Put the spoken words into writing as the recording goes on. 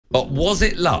But was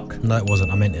it luck? No, it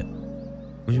wasn't. I meant it.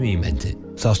 What do you mean you meant it?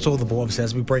 So I saw the ball, obviously,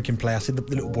 as we break in play. I see the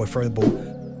little boy throw the ball,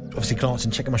 obviously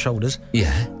glancing, checking my shoulders.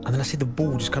 Yeah. And then I see the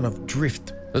ball just kind of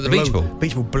drift. The beach ball?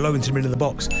 Beach ball below into the middle of the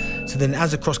box. So then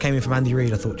as the cross came in from Andy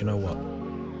Reid, I thought, you know what?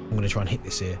 I'm going to try and hit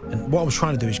this here. And what I was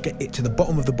trying to do is get it to the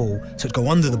bottom of the ball, so it'd go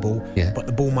under the ball, but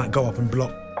the ball might go up and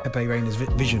block Pepe Reina's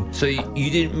vision. So you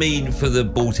didn't mean for the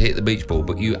ball to hit the beach ball,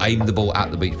 but you aimed the ball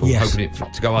at the beach ball, hoping it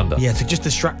to go under? Yeah, to just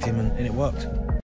distract him, and it worked.